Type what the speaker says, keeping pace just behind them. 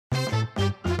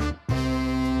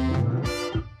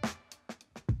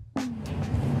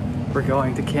We're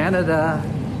going to Canada.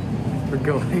 We're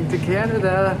going to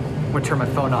Canada. I'm gonna turn my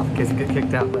phone off in case I get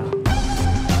kicked out though.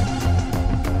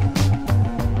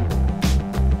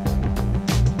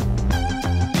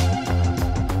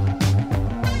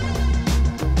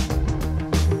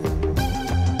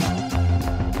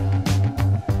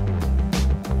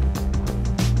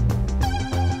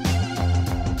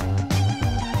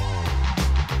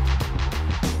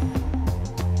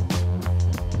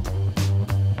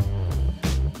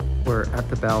 We're at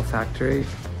the Bell factory.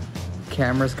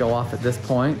 Cameras go off at this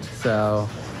point, so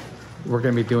we're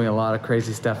gonna be doing a lot of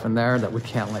crazy stuff in there that we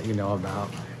can't let you know about.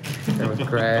 Here with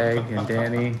Greg and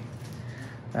Danny.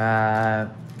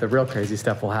 The real crazy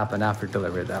stuff will happen after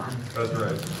delivery though. That's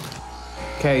right.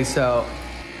 Okay, so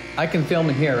I can film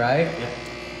in here, right? Yeah.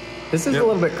 This is a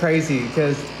little bit crazy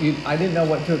because I didn't know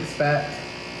what to expect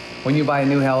when you buy a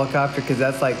new helicopter, because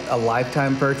that's like a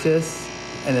lifetime purchase.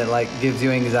 And it like gives you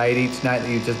anxiety each night that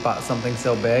you just bought something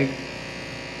so big.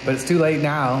 But it's too late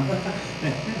now.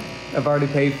 I've already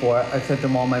paid for it. I sent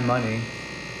them all my money.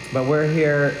 But we're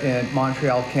here in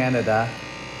Montreal, Canada,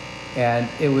 and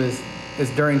it's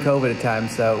during COVID time,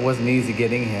 so it wasn't easy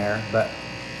getting here. But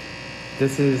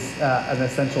this is an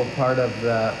essential part of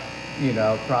the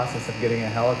process of getting a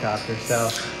helicopter. So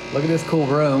look at this cool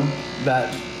room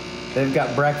that they've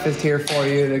got breakfast here for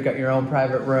you. They've got your own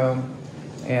private room.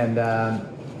 And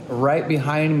right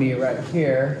behind me right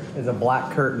here is a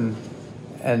black curtain.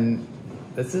 And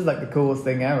this is like the coolest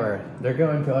thing ever. They're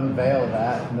going to unveil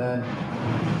that, and then,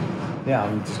 yeah,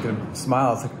 I'm just gonna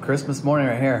smile. It's like a Christmas morning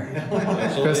right here.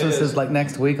 Christmas is like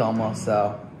next week almost,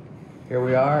 so here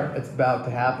we are. It's about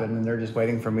to happen, and they're just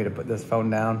waiting for me to put this phone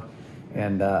down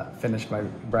and finish my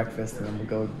breakfast, and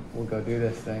then we'll go do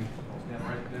this thing. Stand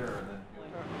right there, and then.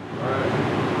 All right.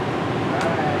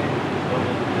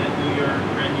 Then do your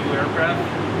brand new aircraft.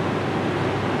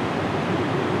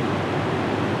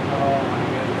 Oh my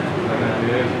goodness. That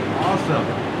is awesome.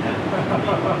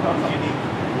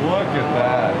 Look at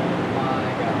that. Oh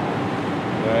my God.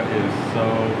 That is so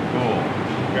cool.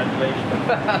 Congratulations.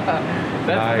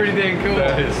 That's pretty dang cool.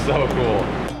 That is so cool.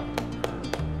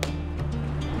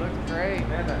 Looks great.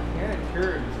 Man, that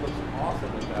interior just looks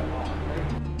awesome with that on.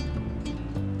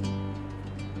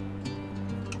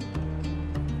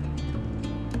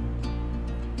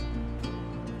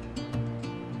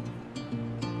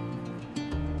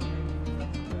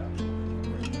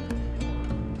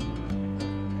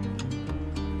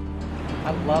 I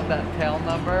love that tail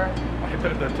number.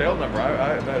 The tail number,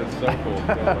 that is so cool.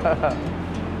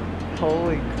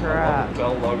 Holy crap. The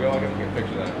Bell logo, I gotta get a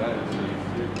picture of that. That is really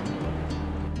sick.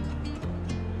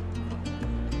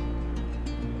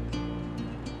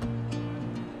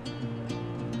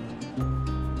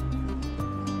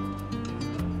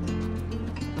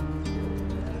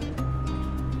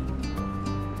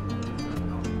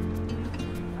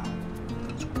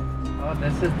 Oh,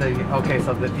 this is the, okay,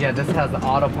 so this has the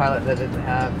autopilot that doesn't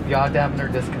have yaw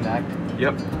dampener disconnect.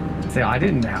 Yep. See, I've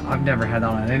never had that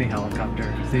on any helicopter.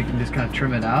 So you can just kind of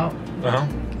trim it out. Uh-huh.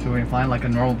 So when you're flying like a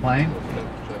normal plane.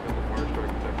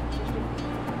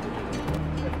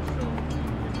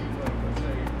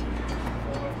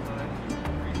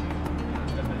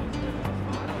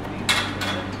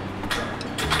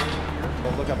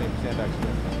 Look at me, stand back.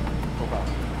 Profile.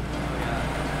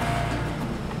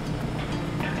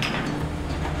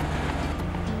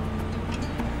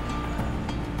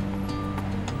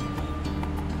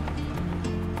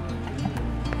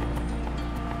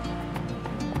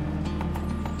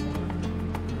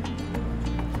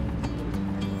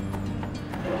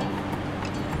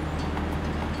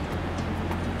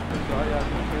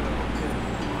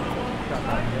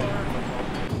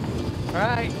 All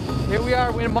right, here we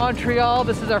are in Montreal.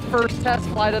 This is our first test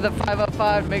flight of the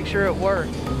 505. Make sure it works.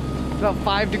 It's about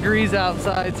 5 degrees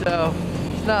outside, so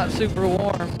it's not super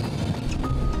warm.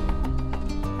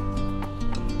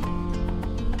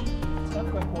 It's not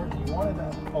quite warm. You want it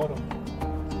at auto.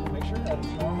 Make sure that it's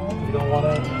normal. You don't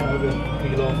want to have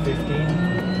it below 15,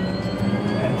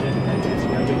 and then it's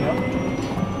revving up.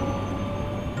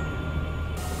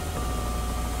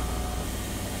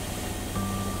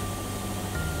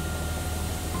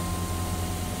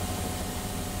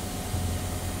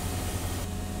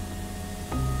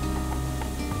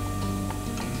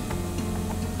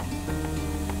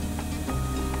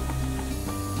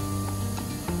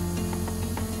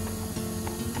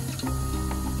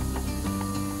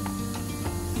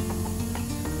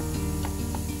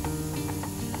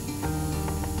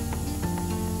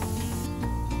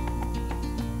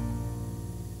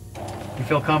 You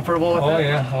feel comfortable with it?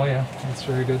 Oh yeah, that's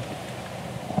very good.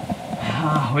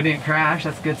 We didn't crash.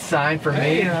 That's a good sign for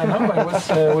me. Yeah, no,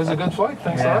 it was a good flight.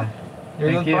 Thanks a lot.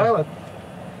 You're Thank the you. pilot.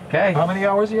 Okay. How many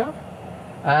hours do you have?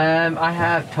 I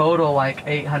have total like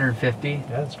 850. Yeah,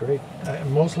 that's great.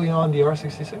 Mostly on the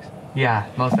R66? Yeah,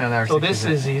 mostly on the R66. So this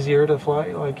is easier to fly?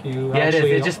 Like you Yeah,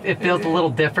 actually... it is. It feels a little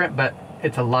different, but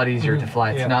it's a lot easier to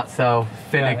fly. It's yeah. not so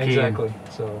finicky. Yeah, exactly.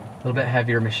 So A little bit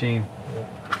heavier machine. yeah.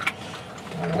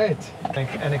 All right. Thank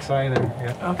NXI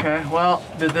there. Yeah. Okay, well,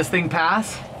 did this thing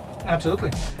pass?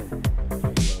 Absolutely.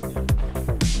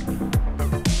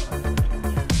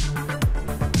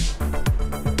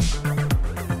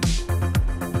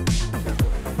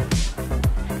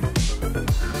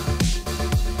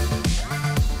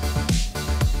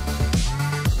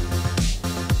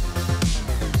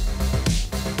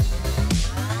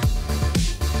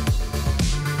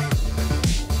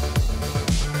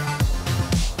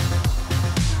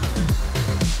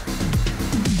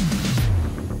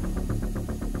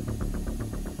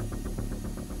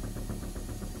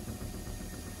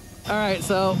 All right,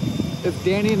 so it's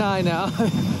Danny and I now.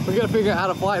 We're gonna figure out how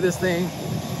to fly this thing,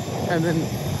 and then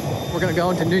we're gonna go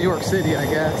into New York City, I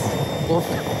guess. We'll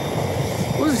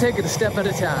just take it a step at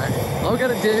a time. All we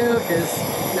gotta do is,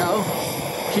 you know,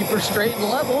 keep her straight and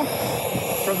level.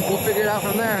 We'll figure it out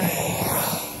from there.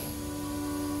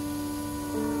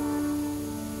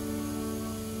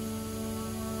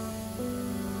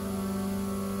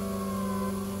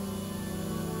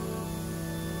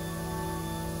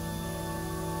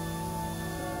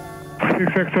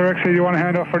 X-ray, you want to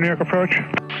hand off for New York approach?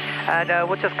 And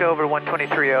we'll just go over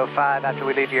 123.05 after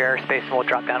we leave your airspace, and we'll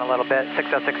drop down a little bit.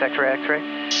 606 X-ray,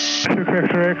 X-ray. 6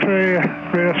 X-ray,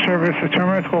 radar service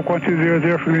determined, squawk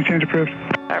 1200, frequency change approved.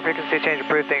 Alright, frequency change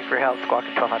approved, thanks for your help, squawk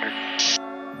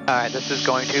 1200. Alright, this is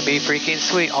going to be freaking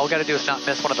sweet. All we gotta do is not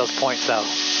miss one of those points though.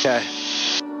 Okay.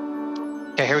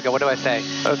 Okay, here we go, what do I say?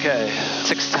 Okay.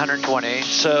 620.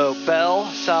 So Bell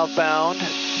southbound,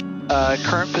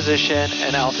 current position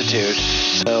and altitude.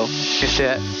 So You see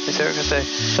it? You see what we're gonna say?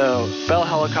 so Bell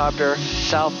helicopter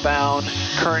southbound,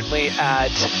 currently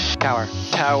at Tower.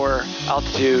 tower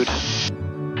altitude.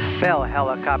 Bell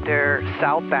helicopter,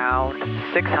 southbound,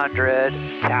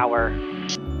 600, tower.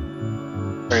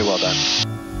 Very well done.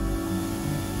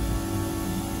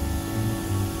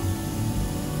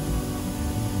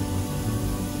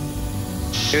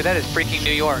 Dude, that is freaking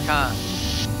New York, huh?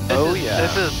 Yeah.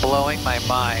 This is blowing my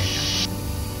mind.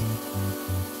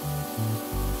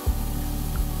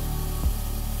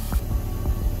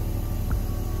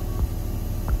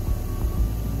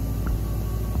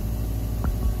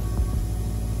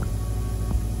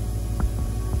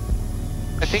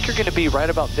 I think you're going to be right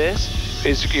about this,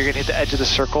 is you're going to hit the edge of the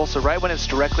circle. So right when it's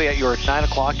directly at your 9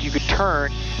 o'clock, you could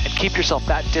turn and keep yourself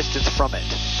that distance from it.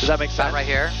 Does that make sense? That right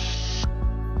here?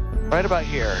 Right about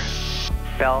here.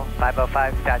 Bell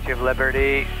 505, Statue of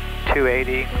Liberty,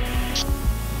 280.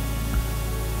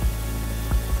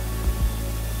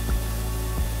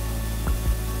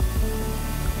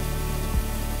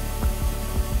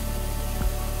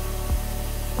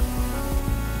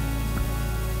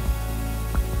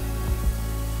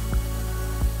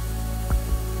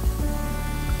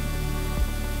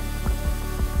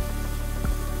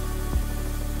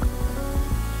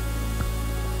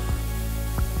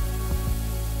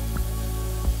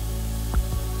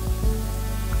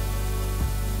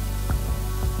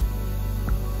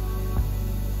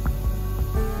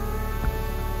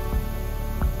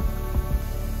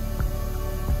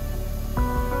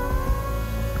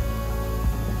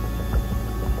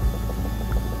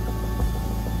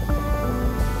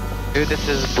 Dude, this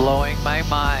is blowing my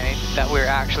mind that we're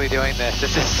actually doing this.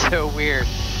 This is so weird.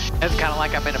 It's kind of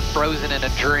like I'm frozen in a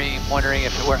dream, wondering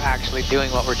if we're actually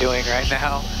doing what we're doing right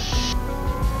now.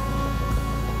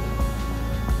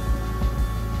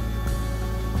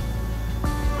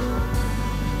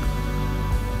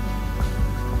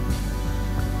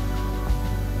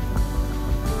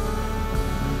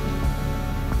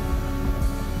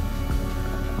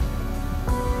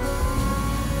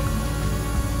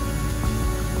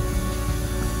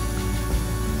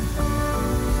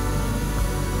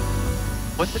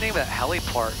 What's the name of that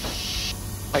heliport?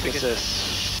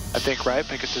 Pegasus. I think, right?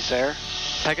 Pegasus Air?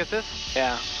 Pegasus?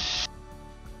 Yeah.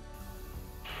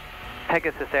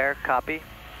 Pegasus Air, copy.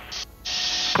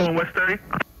 Going West 30?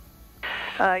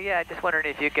 Yeah, just wondering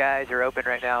if you guys are open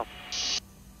right now.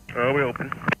 We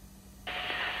open.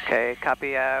 Okay,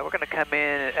 copy. We're going to come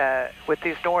in with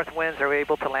these north winds. Are we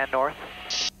able to land north?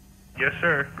 Yes,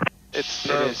 sir. It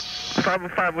is.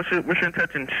 505, what's your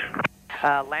intentions?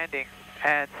 Landing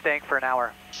and staying for an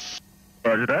hour.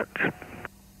 Roger that.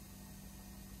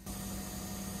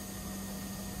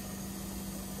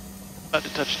 About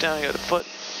to touch down, I got a foot.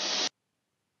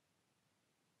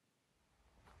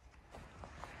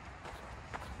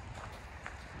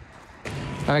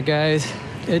 Alright guys,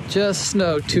 it just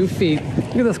snowed 2 feet.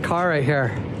 Look at this car right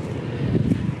here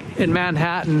in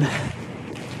Manhattan.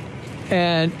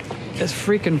 And it's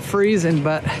freaking freezing,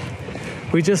 but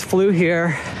we just flew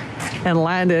here and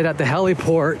landed at the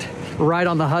heliport right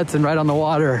on the Hudson, right on the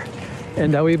water.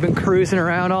 And we've been cruising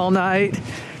around all night.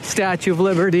 Statue of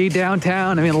Liberty,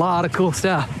 downtown. I mean, a lot of cool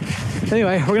stuff.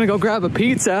 Anyway, we're gonna go grab a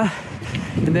pizza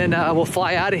and then we'll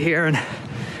fly out of here and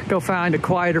go find a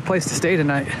quieter place to stay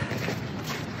tonight.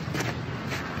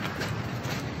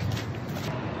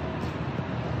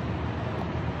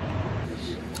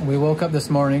 We woke up this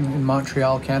morning in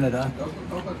Montreal, Canada,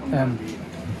 and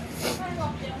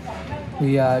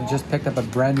we just picked up a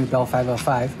brand new Bell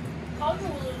 505.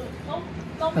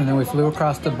 And then we flew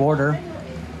across the border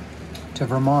to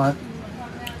Vermont,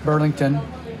 Burlington,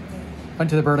 went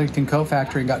to the Burlington coat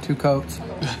factory and got 2 coats.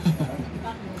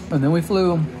 And then we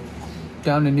flew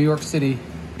down to New York City,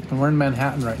 and we're in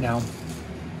Manhattan right now.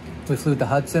 We flew the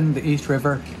Hudson, the East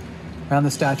River, around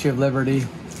the Statue of Liberty,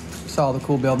 saw all the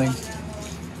cool buildings,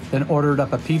 then ordered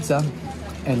up a pizza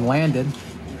and landed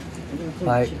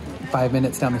like 5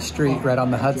 minutes down the street right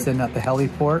on the Hudson at the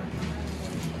heliport.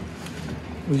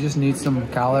 We just need some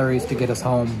calories to get us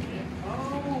home.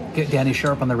 Get Danny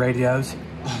Sharp on the radios.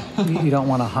 You don't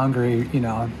want a hungry, you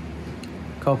know,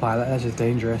 co-pilot. That's just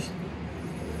dangerous.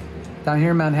 Down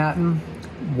here in Manhattan,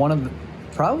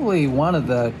 probably one of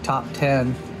the top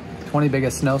 10, 20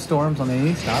 biggest snowstorms on the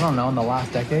east. I don't know, in the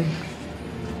last decade.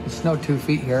 It snowed 2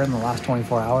 feet here in the last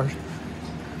 24 hours.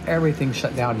 Everything's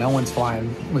shut down. No one's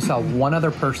flying. We saw one other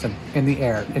person in the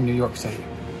air in New York City.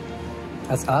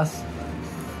 That's us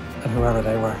and whoever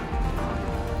they were.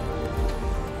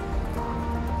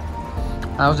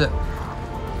 How was it?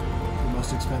 The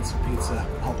most expensive pizza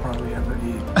I'll probably ever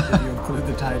eat if you include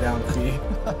the tie-down fee.